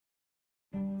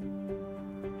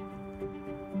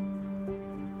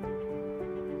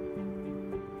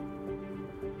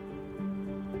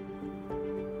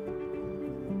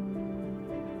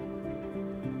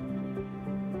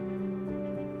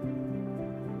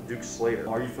Duke Slater.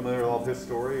 Are you familiar with all of his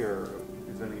story, or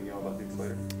is there anything you know about Duke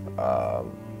Slater?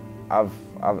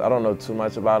 I don't know too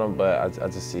much about him, but I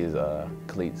just see his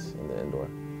cleats in the indoor.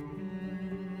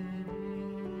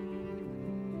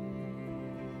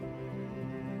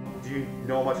 Do you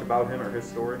know much about him or his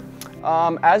story?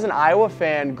 As an Iowa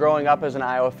fan, growing up as an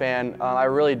Iowa fan, I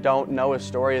really don't know his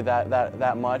story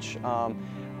that much.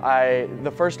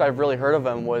 The first I've really heard of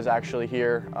him was actually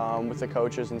here with the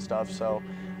coaches and stuff. So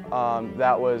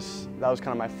that was kind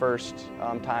of my first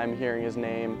time hearing his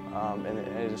name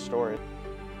and his story.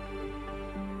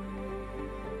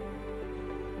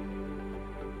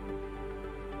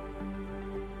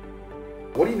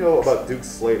 What do you know about Duke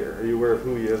Slater? Are you aware of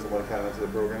who he is and what kind of into the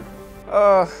program?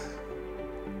 A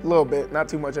little bit, not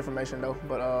too much information though,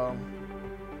 but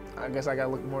I guess I gotta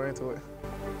look more into it.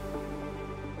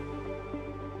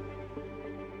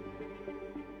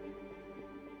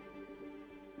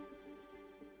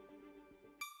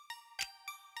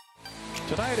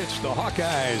 Tonight it's the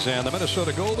Hawkeyes and the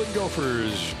Minnesota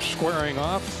Gophers squaring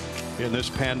off in this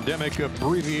pandemic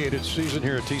abbreviated season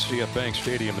here at TCF Bank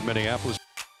Stadium in Minneapolis.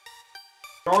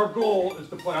 Our goal is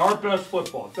to play our best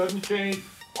football. It doesn't change.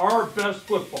 Our best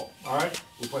football, all right?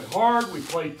 We play hard, we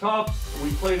play tough, and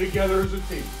we play together as a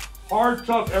team. Hard,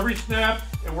 tough, every snap,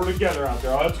 and we're together out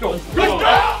there. All right, let's go. Let's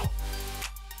go!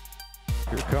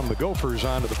 Here come the Gophers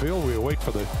onto the field. We wait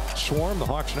for the swarm. The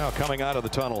Hawks now coming out of the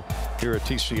tunnel here at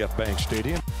TCF Bank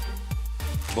Stadium.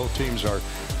 Both teams are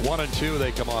 1-2.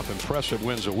 They come off impressive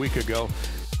wins a week ago.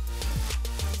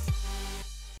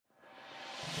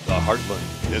 The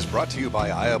Heartland is brought to you by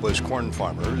Iowa's corn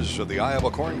farmers of the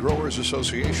Iowa Corn Growers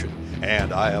Association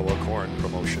and Iowa Corn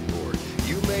Promotion Board.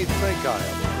 You may think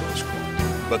Iowa grows corn,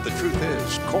 but the truth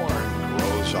is corn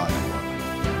grows Iowa.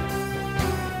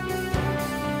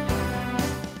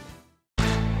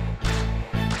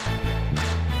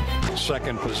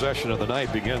 Second possession of the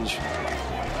night begins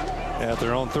at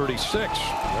their own 36.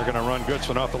 They're going to run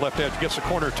Goodson off the left edge, gets the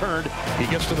corner turned. He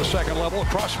gets to the second level,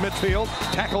 across midfield,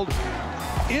 tackled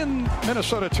in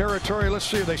Minnesota territory. Let's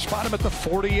see if they spot him at the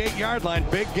 48-yard line.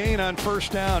 Big gain on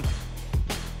first down.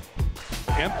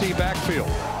 Empty backfield.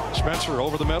 Spencer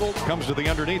over the middle, comes to the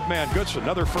underneath man. Goodson,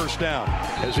 another first down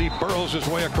as he burrows his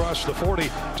way across the 40.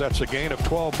 That's a gain of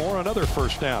 12 more, another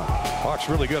first down. Hawks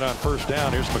really good on first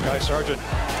down. Here's Mekhi Sargent.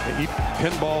 He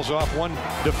pinballs off one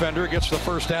defender, gets the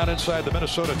first down inside the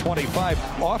Minnesota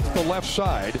 25 off the left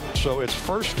side. So it's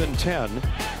 1st and 10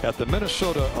 at the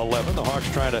Minnesota 11. The Hawks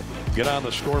trying to get on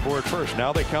the scoreboard first.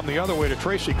 Now they come the other way to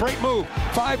Tracy. Great move.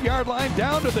 5-yard line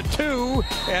down to the 2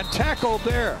 and tackled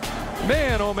there.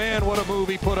 Man, oh man, what a move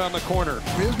he put on the corner.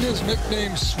 Isn't his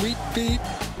nickname Sweet Feet?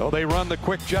 Oh, they run the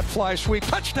quick jet fly sweep.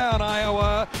 Touchdown,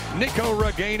 Iowa. Nico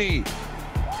Ragaini.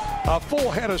 A full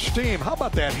head of steam. How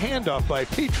about that handoff by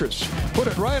Petrus? Put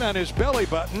it right on his belly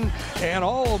button, and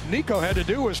all Nico had to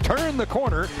do was turn the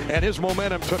corner, and his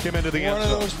momentum took him into the end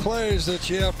zone. One of those plays that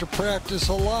you have to practice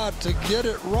a lot to get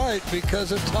it right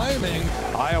because of timing.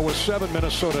 Iowa 7,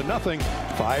 Minnesota nothing.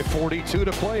 5:42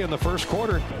 to play in the first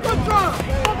quarter. Good drive!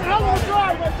 Hell of a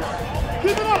drive!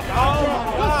 Keep it up! Oh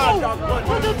my God!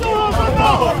 Let's go!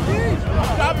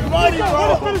 Stop money,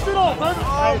 bro! Finish it off, man!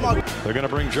 Oh my. They're going to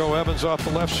bring Joe Evans off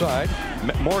the left side.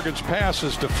 Morgan's pass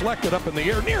is deflected up in the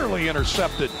air, nearly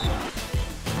intercepted.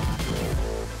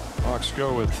 Hawks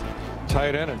go with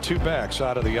tight end and 2 backs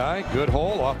out of the eye. Good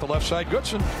hole off the left side.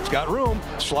 Goodson, he's got room,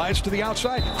 slides to the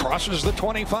outside, crosses the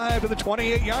 25 to the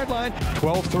 28-yard line.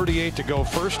 12:38 to go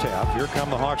first half. Here come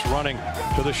the Hawks running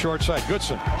to the short side.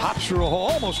 Goodson hops through a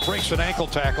hole, almost breaks an ankle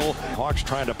tackle. Hawks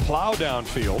trying to plow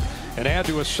downfield and add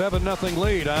to a 7-0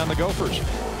 lead on the Gophers.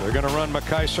 They're going to run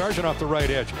Mekhi Sargent off the right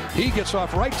edge. He gets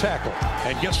off right tackle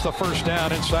and gets the first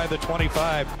down inside the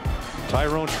 25.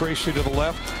 Tyrone Tracy to the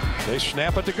left. They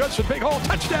snap it to Goodson. Big hole.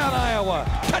 Touchdown, Iowa.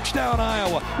 Touchdown,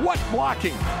 Iowa. What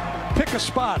blocking? Pick a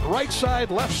spot. Right side,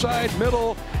 left side,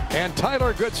 middle. And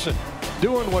Tyler Goodson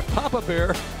doing what Papa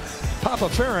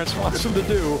Ferentz wants him to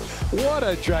do. What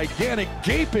a gigantic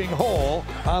gaping hole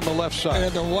on the left side.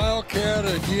 And the Wildcat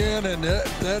again, and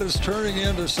that is turning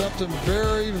into something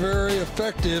very, very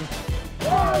effective.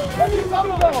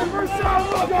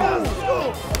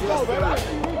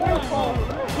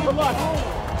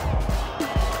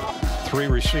 Three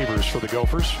receivers for the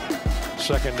Gophers.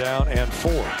 2nd down and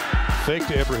 4. Fake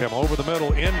to Ibrahim over the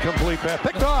middle, incomplete pass,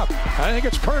 picked off. I think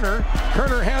it's Kerner.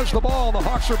 Kerner has the ball. The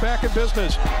Hawks are back in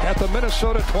business at the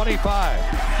Minnesota 25.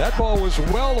 That ball was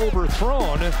well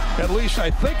overthrown, at least I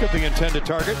think of the intended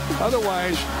target.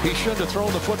 Otherwise, he shouldn't have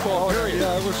thrown the football. Period.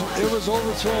 Yeah, it was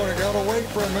overthrown. It got away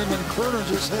from him, and Kerner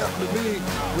just happened to be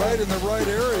right in the right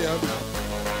area.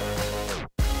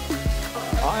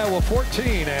 Iowa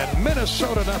 14 and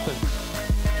Minnesota nothing.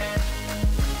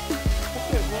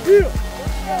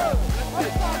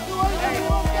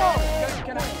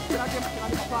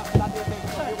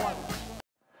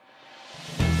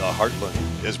 The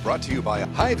Heartland is brought to you by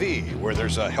Hy-Vee, where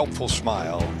there's a helpful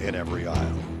smile in every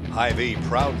aisle. Hy-Vee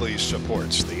proudly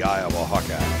supports the Iowa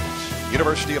Hawkeyes.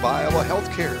 University of Iowa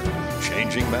Healthcare,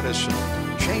 changing medicine,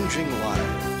 changing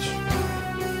lives.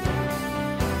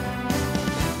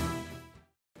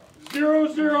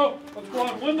 0-0. Let's go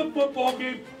out and win the football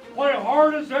game. Play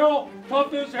hard as hell,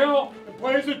 tough as hell, and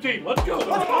play as a team. Let's go.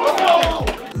 Let's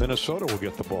go. Minnesota will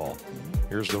get the ball.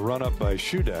 Here's the run up by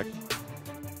Shudeck.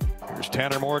 Here's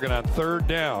Tanner Morgan on third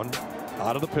down.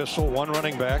 Out of the pistol, one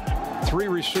running back, three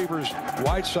receivers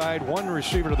wide side, one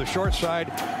receiver to the short side,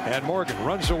 and Morgan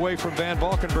runs away from Van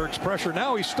Valkenburg's pressure.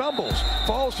 Now he stumbles,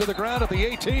 falls to the ground at the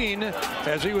 18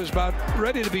 as he was about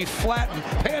ready to be flattened,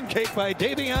 pancaked by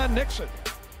Davion Nixon.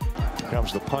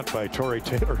 Comes the punt by Torrey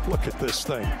Taylor. Look at this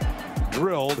thing.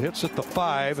 Drilled, hits at the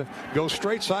 5, goes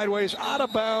straight sideways, out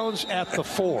of bounds at the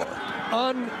 4.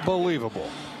 Unbelievable.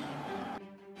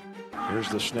 Here's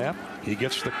the snap. He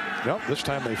gets the, nope, this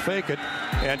time they fake it,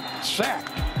 and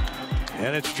sacked.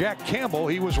 And it's Jack Campbell.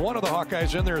 He was one of the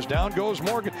Hawkeyes in there as down goes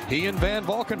Morgan. He and Van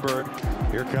Valkenburg.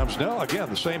 Here comes, no, again,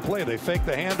 the same play. They fake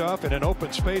the handoff, and in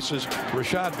open spaces,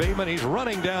 Rashad Bateman, he's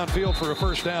running downfield for a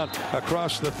first down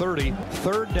across the 30.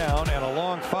 Third down and a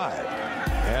long 5.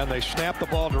 And they snap the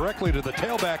ball directly to the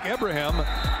tailback, Abraham.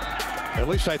 At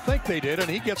least I think they did, and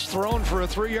he gets thrown for a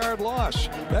 3-yard loss.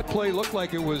 That play looked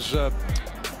like it was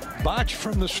botched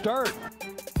from the start.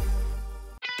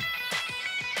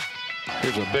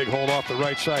 Here's a big hold off the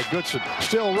right side. Goodson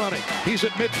still running. He's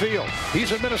at midfield.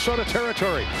 He's in Minnesota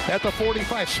territory at the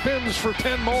 45. Spins for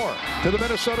 10 more to the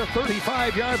Minnesota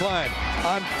 35-yard line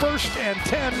on 1st and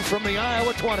 10 from the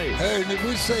Iowa 20. Hey, did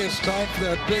we say it's time for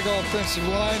that big offensive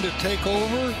line to take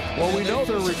over? Well, we know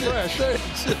they're refreshed.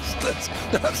 That's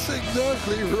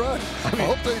exactly right. I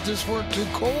hope they just weren't too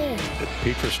cold.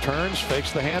 Petrus turns,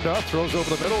 fakes the handoff, throws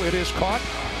over the middle. It is caught.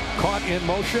 Caught in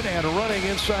motion and running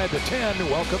inside the 10.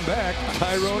 Welcome back,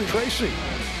 Tyrone Tracy.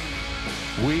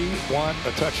 We want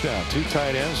a touchdown. 2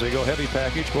 tight ends. They go heavy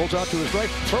package. Rolls out to his right.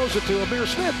 Throws it to Amir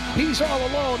Smith. He's all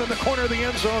alone in the corner of the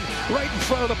end zone, right in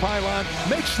front of the pylon.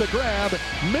 Makes the grab.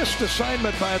 Missed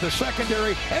assignment by the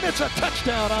secondary. And it's a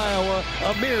touchdown, Iowa.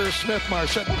 Amir Smith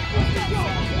Marset.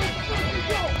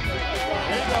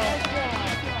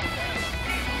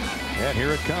 And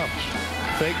here it comes.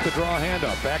 Fake the draw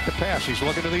handoff, back to pass. He's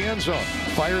looking to the end zone.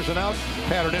 Fires it out.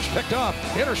 Pattern is picked off,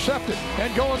 intercepted,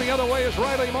 and going the other way is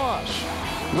Riley Moss.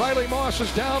 Riley Moss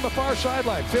is down the far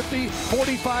sideline. 50,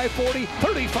 45, 40,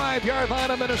 35-yard line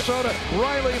of Minnesota.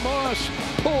 Riley Moss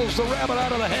pulls the rabbit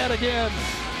out of the hat again.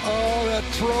 Oh, that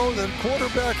throw, the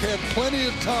quarterback had plenty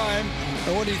of time,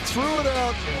 and when he threw it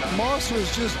out, Moss was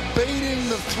just baiting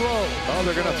the throw. Oh,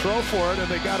 they're going to throw for it, and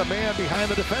they got a man behind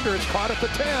the defender. It's caught at the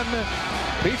 10.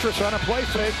 Petrus on a play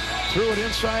fake, threw it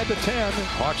inside the 10.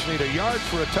 Hawks need a yard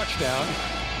for a touchdown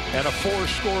and a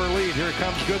 4-score lead. Here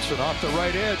comes Goodson off the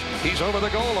right edge. He's over the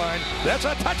goal line. That's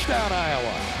a touchdown,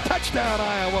 Iowa. Touchdown,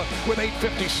 Iowa, with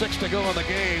 8:56 to go in the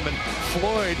game. And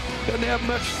Floyd doesn't have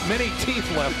many teeth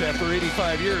left after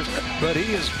 85 years, but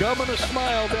he is gumming a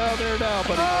smile down there now.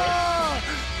 But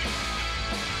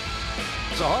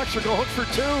the Hawks are going for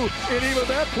 2, and even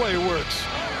that play works.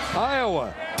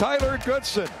 Iowa, Tyler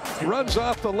Goodson runs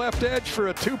off the left edge for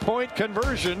a 2-point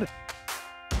conversion.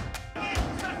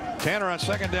 Tanner on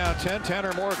 2nd down 10,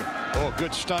 Tanner Morgan. Oh,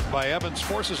 good stunt by Evans,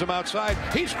 forces him outside.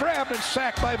 He's grabbed and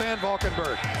sacked by Van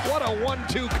Valkenburg. What a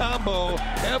 1-2 combo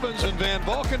Evans and Van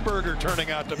Valkenburg are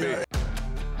turning out to be.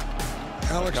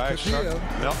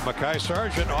 Mekhi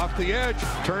Sargent off the edge,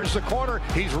 turns the corner.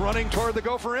 He's running toward the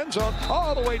Gopher end zone,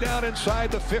 all the way down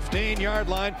inside the 15-yard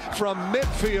line from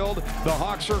midfield. The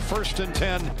Hawks are 1st and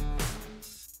 10.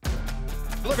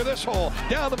 Look at this hole,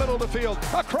 down the middle of the field,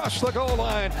 across the goal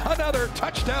line. Another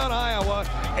touchdown, Iowa,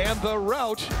 and the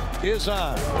route is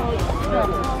on. Hey,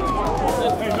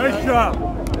 nice job.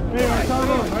 Hey, nice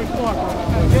block.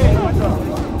 Good job.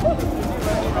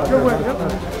 Good win.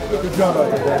 Good job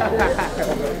out there.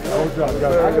 Good job,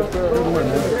 guys. Good win, man.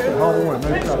 Hell of a win.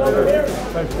 Nice job.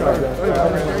 Nice job, guys.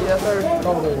 Yes, sir.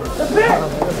 All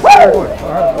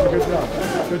right, good job.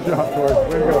 Good job, Torrey.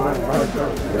 Way to go, man. Nice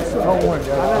job. Hell of a win,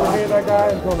 guys. I never hated that guy.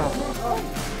 Let's go now.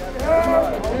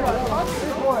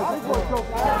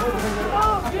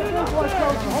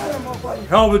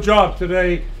 Hell of a job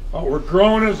today. We're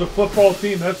growing as a football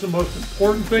team. That's the most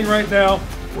important thing right now.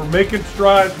 We're making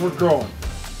strides. We're growing.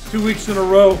 2 weeks in a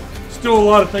row. Still a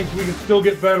lot of things we can still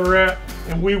get better at,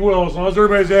 and we will, as long as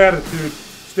everybody's attitude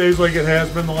stays like it has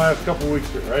been the last couple weeks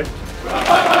here, right?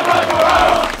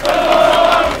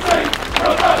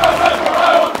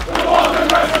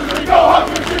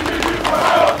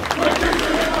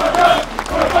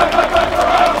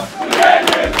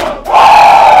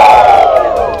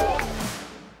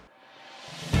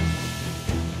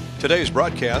 Today's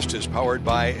broadcast is powered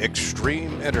by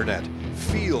Extreme Internet.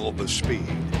 Feel the speed,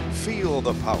 feel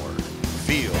the power,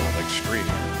 feel Extreme.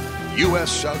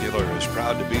 U.S. Cellular is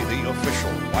proud to be the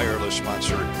official wireless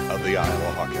sponsor of the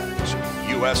Iowa Hawkeyes.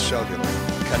 U.S. Cellular,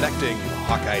 connecting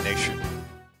Hawkeye Nation.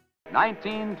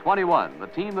 1921, the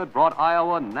team that brought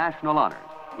Iowa national honors.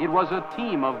 It was a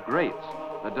team of greats.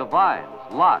 The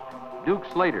Devines, Lott, Duke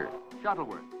Slater,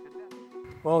 Shuttleworth.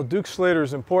 Well, Duke Slater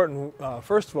is important.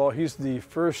 First of all, he's the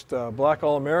first black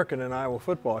All-American in Iowa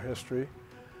football history.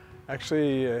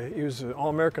 Actually, he was an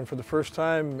All-American for the first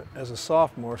time as a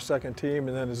sophomore, second team,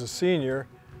 and then as a senior,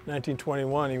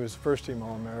 1921, he was first team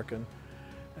All-American.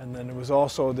 And then it was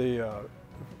also the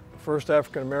first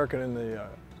African-American in the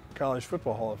College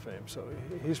Football Hall of Fame. So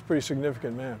he's a pretty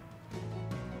significant man.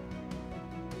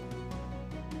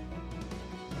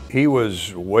 He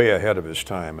was way ahead of his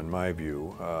time, in my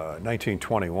view.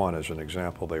 1921, as an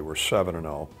example, they were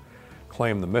 7-0,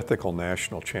 claimed the mythical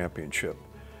national championship.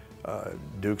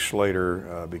 Duke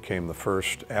Slater became the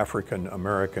first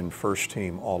African-American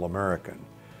first-team All-American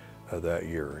that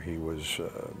year. He was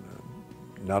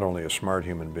not only a smart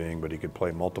human being, but he could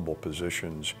play multiple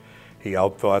positions. He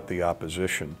outthought the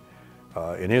opposition.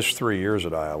 In his 3 years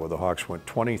at Iowa, the Hawks went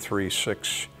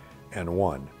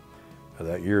 23-6-1.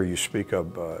 That year you speak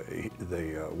of,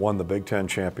 they won the Big Ten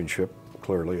championship,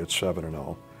 clearly at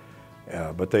 7-0,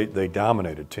 but they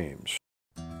dominated teams.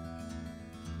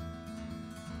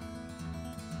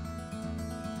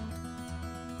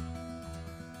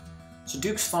 So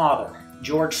Duke's father,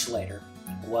 George Slater,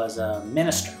 was a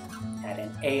minister at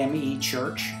an AME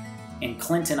church in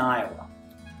Clinton, Iowa.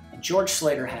 And George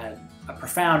Slater had a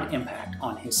profound impact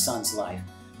on his son's life,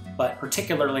 but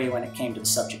particularly when it came to the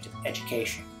subject of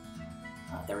education.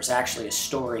 There was actually a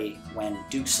story when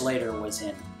Duke Slater was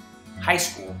in high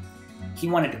school. He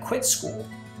wanted to quit school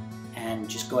and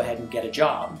just go ahead and get a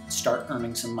job, start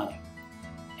earning some money.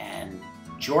 And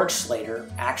George Slater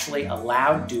actually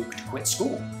allowed Duke to quit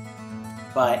school,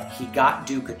 but he got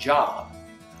Duke a job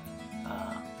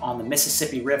on the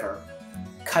Mississippi River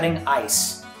cutting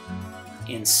ice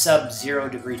in sub-0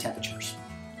 degree temperatures.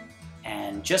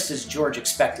 And just as George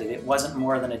expected, it wasn't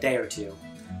more than a day or two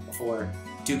before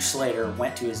Duke Slater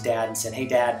went to his dad and said, "Hey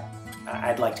Dad,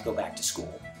 I'd like to go back to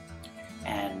school."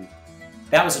 And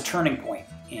that was a turning point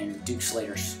in Duke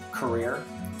Slater's career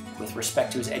with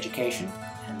respect to his education,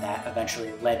 and that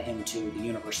eventually led him to the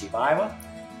University of Iowa,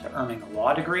 to earning a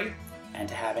law degree, and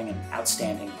to having an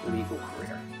outstanding legal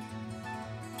career.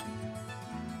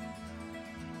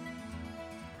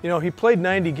 You know, he played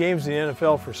 90 games in the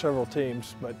NFL for several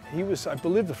teams, but he was, I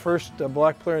believe, the first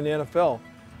black player in the NFL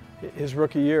his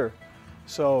rookie year.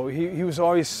 So he was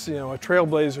always, you know, a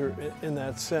trailblazer in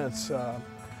that sense.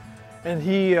 And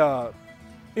he, you know,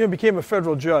 became a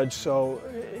federal judge, so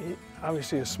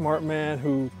obviously a smart man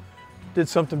who did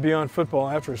something beyond football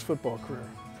after his football career.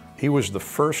 He was the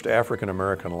first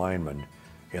African-American lineman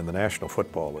in the National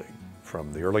Football League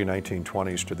from the early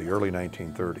 1920s to the early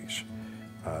 1930s.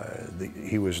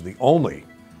 He was the only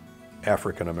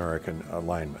African-American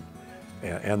lineman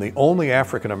and the only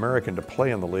African-American to play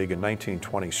in the league in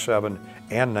 1927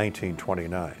 and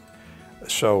 1929.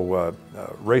 So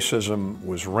racism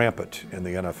was rampant in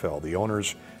the NFL. The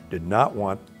owners did not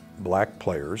want black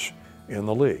players in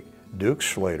the league. Duke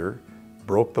Slater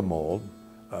broke the mold.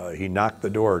 He knocked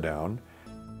the door down.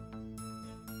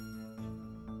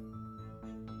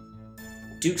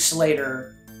 Duke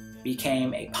Slater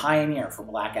became a pioneer for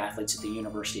black athletes at the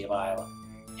University of Iowa.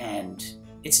 And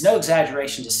it's no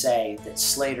exaggeration to say that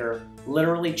Slater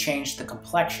literally changed the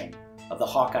complexion of the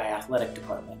Hawkeye athletic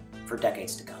department for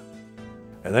decades to come.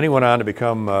 And then he went on to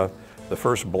become the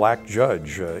first black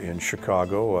judge in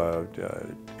Chicago,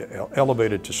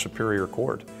 elevated to Superior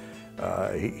Court.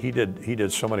 He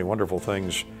did so many wonderful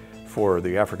things for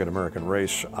the African-American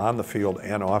race on the field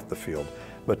and off the field.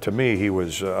 But to me, he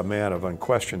was a man of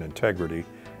unquestioned integrity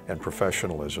and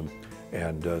professionalism,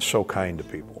 and so kind to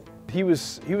people. He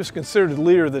was considered the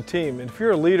leader of the team, and if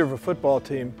you're a leader of a football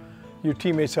team, your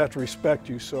teammates have to respect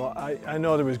you. So I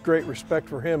know there was great respect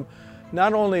for him,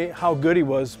 not only how good he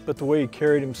was, but the way he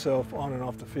carried himself on and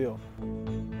off the field.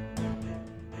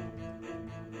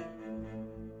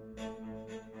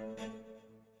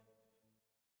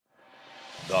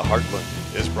 The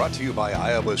Heartland is brought to you by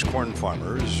Iowa's corn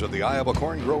farmers of the Iowa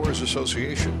Corn Growers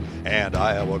Association and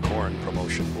Iowa Corn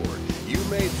Promotion Board. You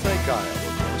may think Iowa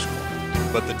grows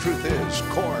corn, but the truth is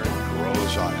corn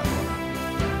grows Iowa.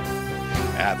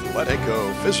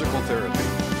 Athletico Physical Therapy.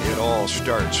 It all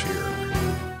starts here.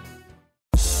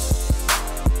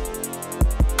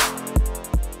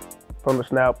 From the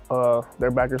snap, their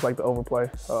backers like to overplay.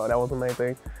 That was the main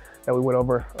thing that we went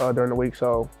over during the week.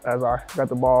 So as I got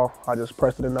the ball, I just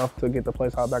pressed it enough to get the play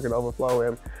side backer to overflow,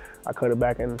 and I cut it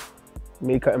back. And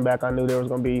me cutting back, I knew there was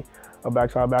going to be a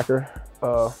backside backer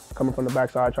coming from the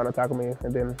backside trying to tackle me.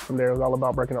 And then from there, it was all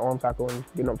about breaking the arm tackle and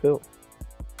getting upfield.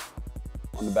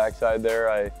 On the backside there,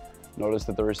 I noticed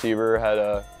that the receiver had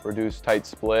a reduced tight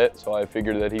split, so I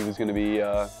figured that he was going to be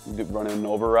running an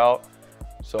over route.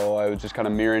 So I was just kind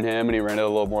of mirroring him, and he ran it a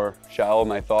little more shallow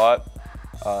than I thought.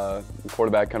 The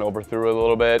quarterback kind of overthrew it a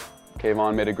little bit.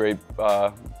 Kayvon made a great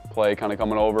play kind of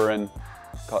coming over and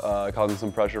causing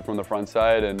some pressure from the front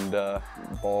side, and the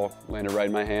ball landed right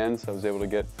in my hands. I was able to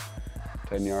get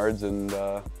 10 yards and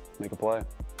make a play.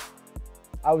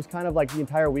 I was kind of like the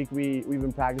entire week we've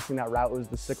been practicing that route. It was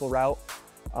the sickle route,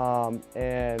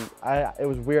 and it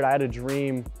was weird. I had a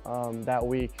dream that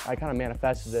week. I kind of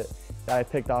manifested it that I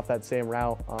picked off that same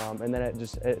route, and then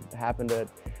it happened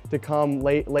to come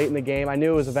late in the game. I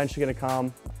knew it was eventually going to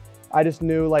come. I just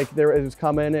knew like it was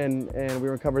coming, and we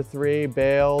were in cover 3,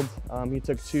 bailed. He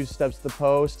took 2 steps to the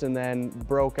post and then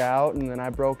broke out, and then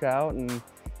I broke out, and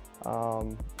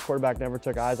quarterback never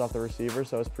took eyes off the receiver,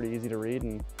 so it was pretty easy to read,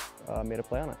 and made a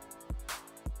play on it.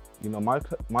 You know,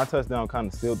 my touchdown kind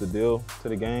of sealed the deal to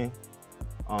the game.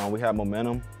 We had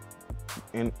momentum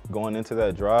going into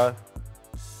that drive.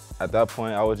 At that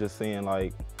point, I was just seeing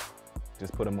like,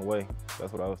 just put him away.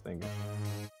 That's what I was thinking.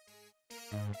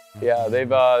 Yeah, they've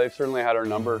certainly had our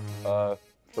number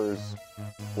for as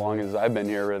long as I've been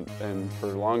here, and for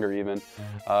longer even.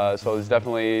 So it's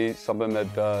definitely something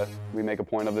that we make a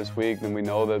point of this week, and we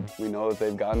know that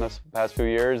they've gotten us the past few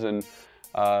years. And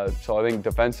so I think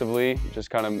defensively,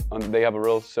 just kind of they have a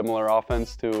real similar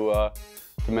offense to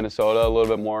Minnesota, a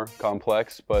little bit more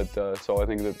complex. But so I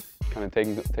think that kind of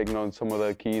taking on some of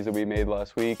the keys that we made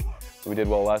last week, we did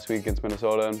well last week against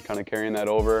Minnesota, and kind of carrying that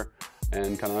over,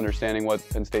 and kind of understanding what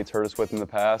Penn State's hurt us with in the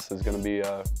past is going to be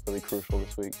really crucial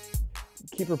this week.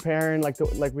 Keep preparing like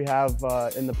we have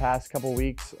in the past couple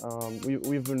weeks.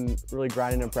 We've been really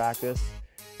grinding in practice,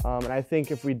 and I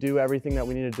think if we do everything that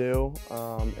we need to do,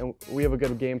 and we have a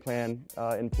good game plan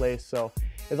in place, so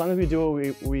as long as we do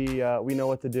what we know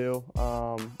what to do,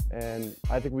 and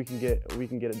I think we can get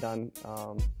it done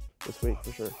this week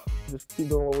for sure. Just keep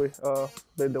doing what we've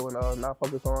been doing, not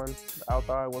focus on the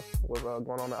outside, what's going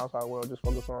on in the outside world, just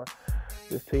focus on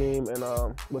this team and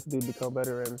what to do to become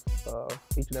better and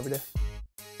each and every day.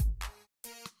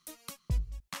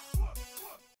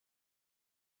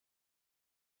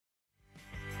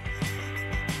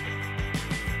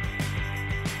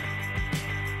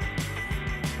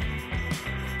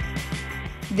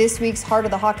 This week's Heart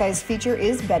of the Hawkeyes feature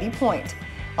is Betty Point.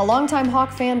 A longtime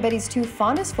Hawk fan, Betty's 2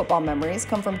 fondest football memories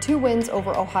come from 2 wins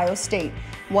over Ohio State,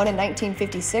 one in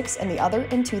 1956 and the other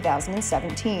in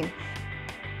 2017.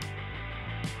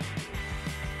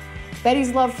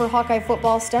 Betty's love for Hawkeye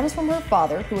football stems from her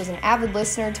father, who was an avid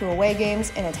listener to away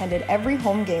games and attended every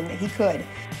home game that he could.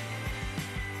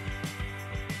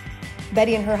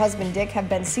 Betty and her husband Dick have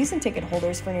been season ticket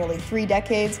holders for nearly 3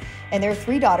 decades, and their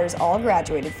 3 daughters all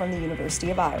graduated from the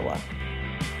University of Iowa.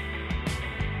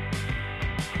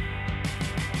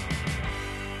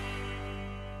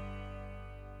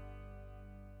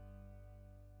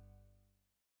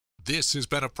 This has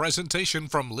been a presentation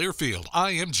from Learfield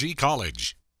IMG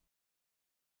College.